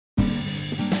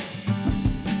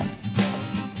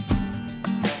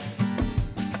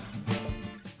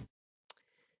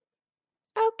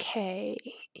Okay,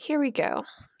 here we go.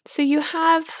 So you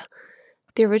have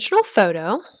the original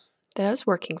photo that I was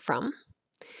working from,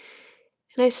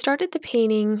 and I started the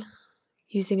painting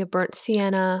using a burnt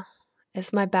sienna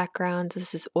as my background.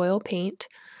 This is oil paint.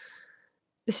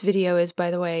 This video is,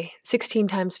 by the way, 16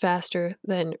 times faster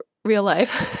than real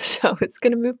life, so it's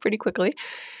going to move pretty quickly.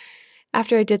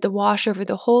 After I did the wash over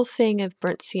the whole thing of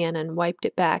burnt sienna and wiped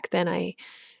it back, then I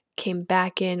came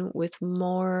back in with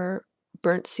more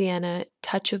burnt sienna,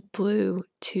 touch of blue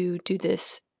to do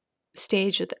this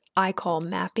stage that I call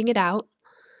mapping it out.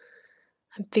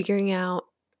 I'm figuring out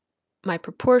my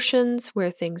proportions, where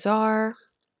things are.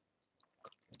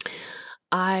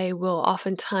 I will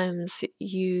oftentimes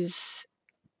use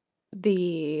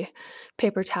the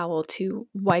paper towel to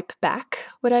wipe back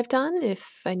what I've done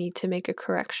if I need to make a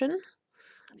correction.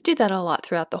 I do that a lot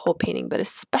throughout the whole painting, but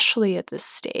especially at this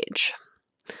stage.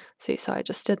 So you saw I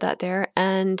just did that there,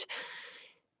 and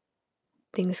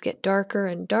things get darker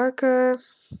and darker.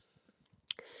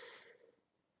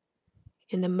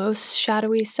 In the most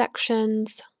shadowy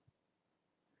sections,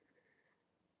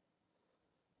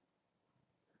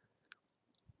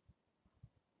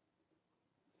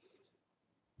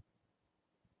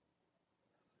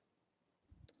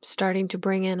 starting to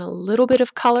bring in a little bit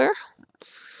of color.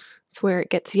 It's where it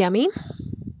gets yummy,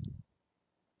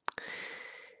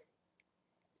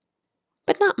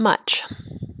 but not much.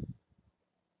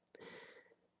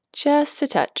 Just a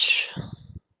touch.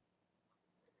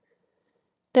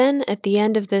 Then at the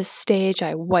end of this stage,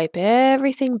 I wipe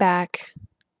everything back,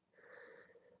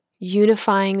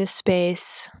 unifying the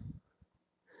space.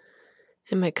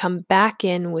 I'm going to come back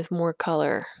in with more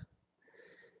color,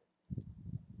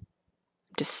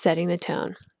 just setting the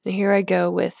tone. And here I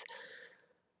go with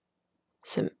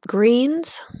some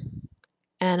greens,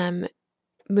 and I'm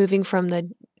moving from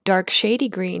the dark shady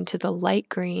green to the light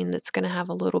green that's going to have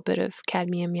a little bit of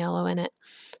cadmium yellow in it.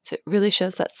 So it really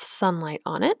shows that sunlight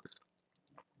on it.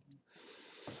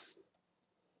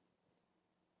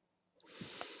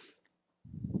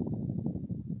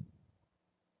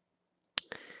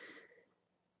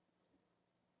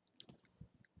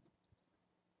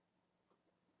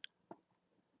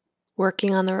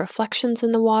 Working on the reflections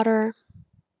in the water.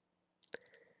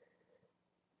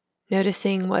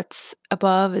 Noticing what's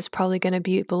above is probably going to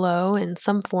be below in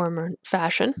some form or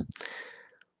fashion.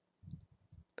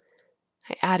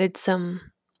 I added some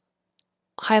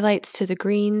highlights to the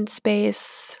green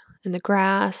space and the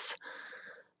grass,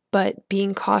 but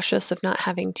being cautious of not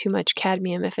having too much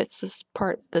cadmium if it's this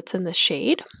part that's in the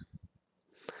shade,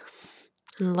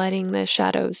 and letting the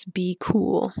shadows be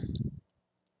cool.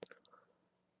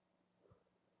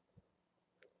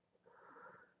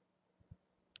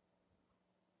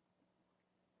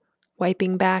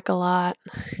 Wiping back a lot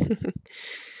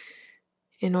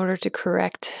in order to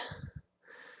correct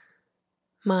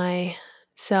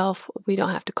myself. We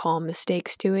don't have to call them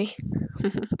mistakes, do we?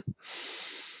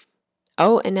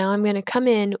 Oh, and now I'm going to come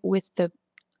in with the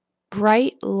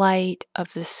bright light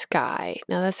of the sky.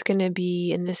 Now that's going to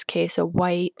be, in this case, a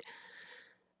white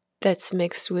that's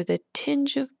mixed with a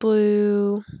tinge of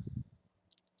blue,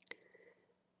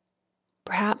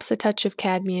 perhaps a touch of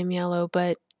cadmium yellow,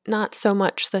 but not so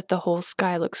much that the whole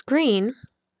sky looks green.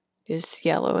 Is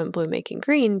yellow and blue making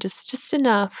green, just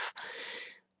enough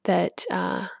that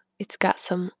it's got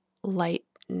some light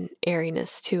and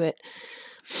airiness to it.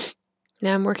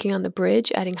 Now I'm working on the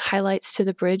bridge, adding highlights to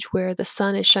the bridge where the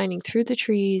sun is shining through the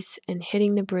trees and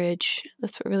hitting the bridge.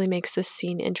 That's what really makes this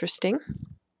scene interesting.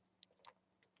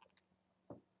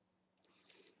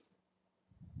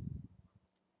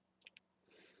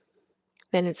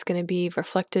 Then it's going to be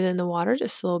reflected in the water,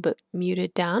 just a little bit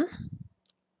muted down.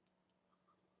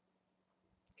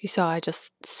 You saw I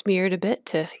just smeared a bit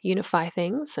to unify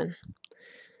things, and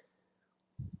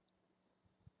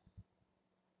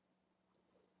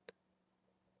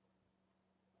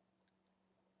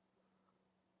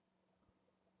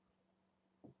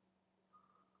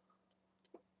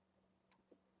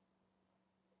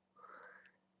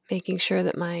making sure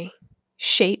that my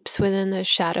shapes within those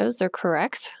shadows are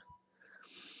correct.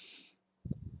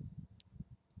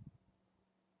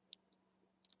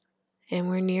 And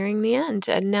we're nearing the end.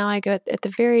 And now I go at the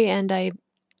very end, I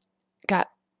got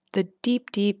the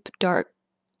deep, deep dark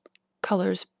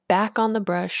colors back on the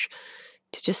brush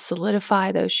to just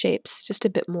solidify those shapes just a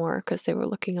bit more because they were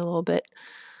looking a little bit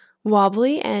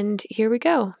wobbly. And here we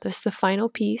go. This is the final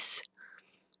piece.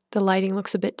 The lighting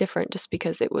looks a bit different just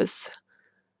because it was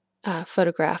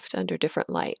photographed under different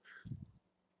light.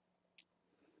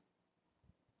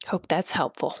 Hope that's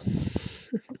helpful.